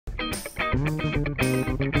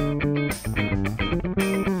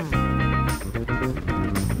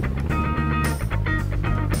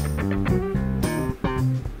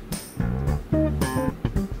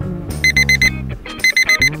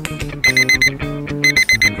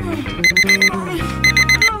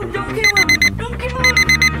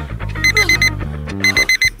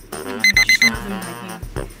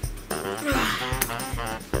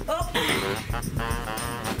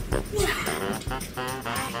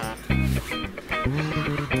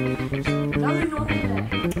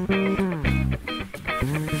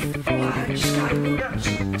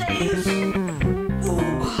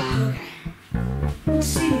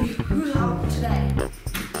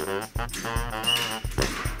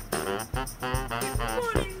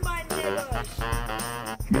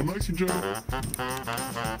Joe.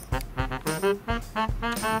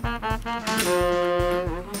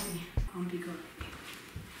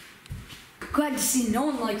 Glad to see no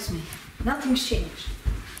one likes me. Nothing's changed.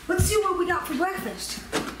 Let's see what we got for breakfast.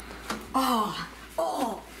 Oh,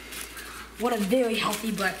 what a very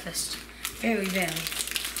healthy breakfast. Very.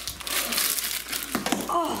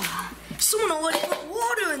 Oh, someone already put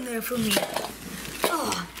water in there for me.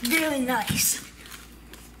 Oh, very nice.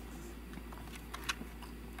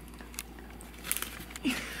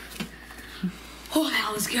 Oh,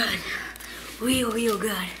 that was good. Real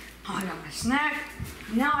good. Oh, I got my snack.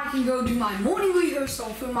 Now I can go do my morning rehearsal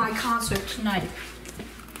for my concert tonight.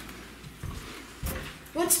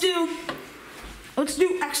 Let's do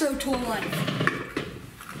EXO Tour Life.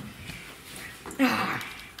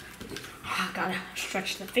 Gotta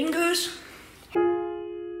stretch the fingers.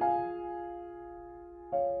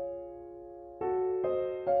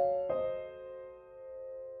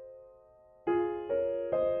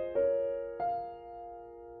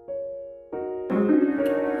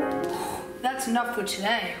 That's enough for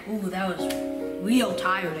today. Ooh, that was real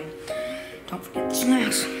tiring. Don't forget the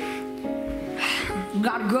snacks.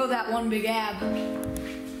 Gotta grow that one big ab.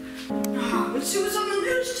 Let's see what's on the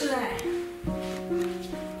news today.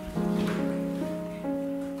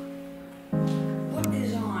 What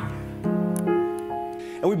is on?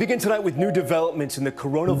 And we begin tonight with new developments in the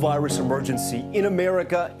coronavirus emergency in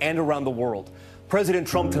America and around the world. President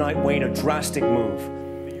Trump tonight weighing a drastic move.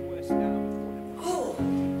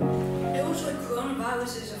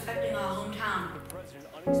 Is affecting our hometown. The president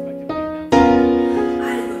unexpectedly I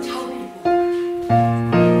had to go tell people.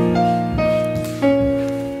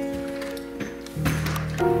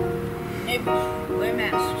 Neighbors, wear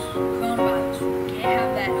masks. Coronavirus. Can't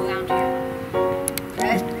have that around here.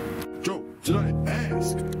 Okay? Joe, did I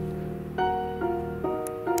ask?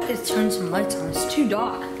 Let's turn some lights on. It's too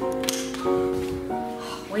dark.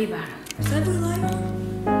 Way better. Is every light on?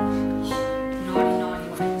 Naughty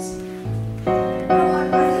lights.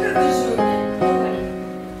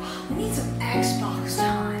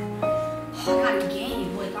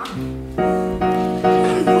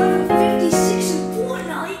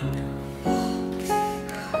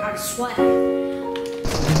 Sweat.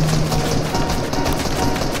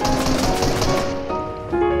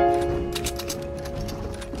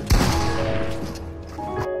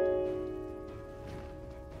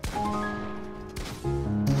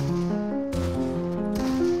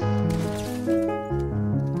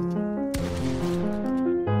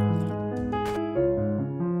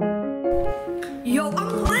 Yo,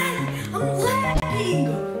 I'm lagging!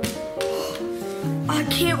 I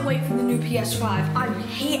can't wait for the new PS5. I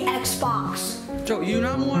hate Xbox. Joe, you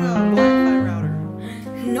don't want a Wi-Fi router?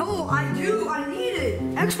 No, I do. I need it.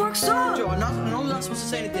 Xbox sucks. Joe, I'm not supposed to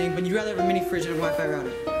say anything, but you'd rather have a mini fridge than a Wi-Fi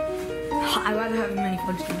router. I'd rather have a mini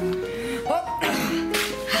fridge than that. Well,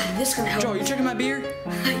 this is gonna help. Joe, you checking my beer?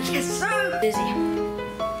 Yes, sir. Dizzy.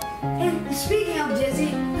 And speaking of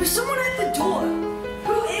Dizzy, there's someone at the door.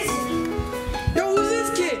 Who is it? Yo, who's this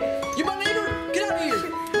kid? You're my neighbor. Get out of here.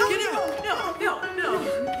 Get out. No.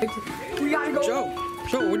 We gotta go.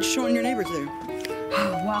 Joe, what you showing your neighbors there?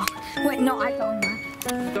 Oh, wow. Wait, no, I found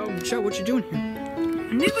that. Oh, Joe, what you doing here?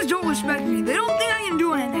 Neighbors don't respect me. They don't think I can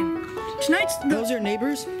do anything. Tonight's the... Those are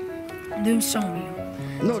neighbors? There's some of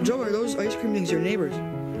you. No, Joe, are those ice cream things your neighbors?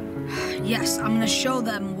 Yes, I'm gonna show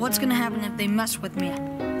them what's gonna happen if they mess with me.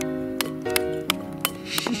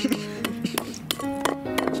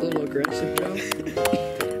 It's a little aggressive, Joe.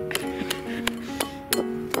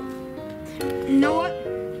 You know what?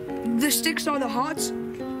 The sticks are the hearts.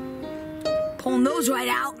 Pulling those right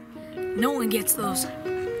out. No one gets those.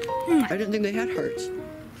 I didn't think they had hearts.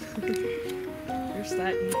 There's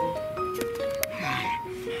that evil.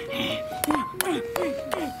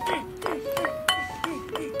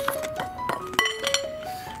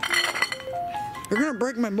 You're gonna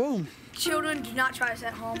break my bone. Children, do not try this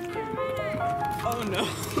at home. Oh no.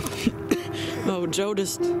 Oh, Joe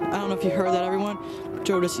just, I don't know if you heard that, everyone.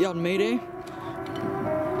 Joe just yelled Mayday.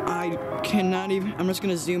 I cannot even, I'm just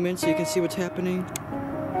gonna zoom in so you can see what's happening.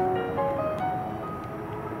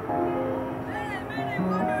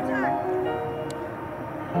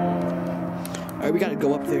 Alright, we gotta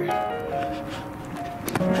go up there.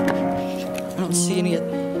 I don't see any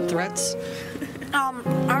threats.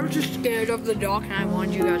 I was just scared of the dog and I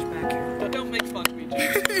wanted you guys back here. But don't make fun of me,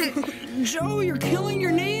 Joe. Joe, you're killing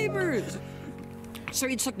your neighbors. So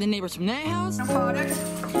you took the neighbors from that house? Product.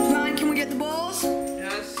 Ryan, can we get the balls?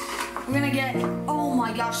 Yes. We're gonna get, oh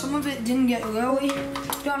my gosh, some of it didn't get really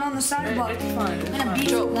done on the side, but It's fine. I'm gonna beat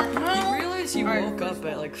you. You realize you woke up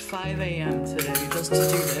at like 5 a.m. today just to do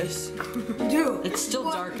this? Dude. It's still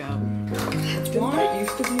dark out. What? It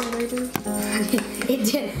used to be your neighbors?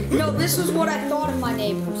 It did. No, this is what I thought of my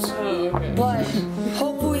neighbors. Oh, okay. But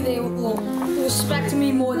hopefully they will respect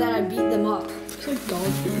me more that I beat them up. It's like dog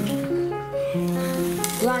food.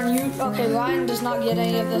 Ryan, Ryan does not get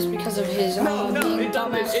any of this because of his No, being it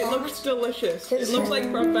doesn't. dumbass It comments. looks delicious. It looks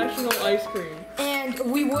like professional ice cream. And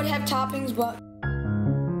we would have toppings, but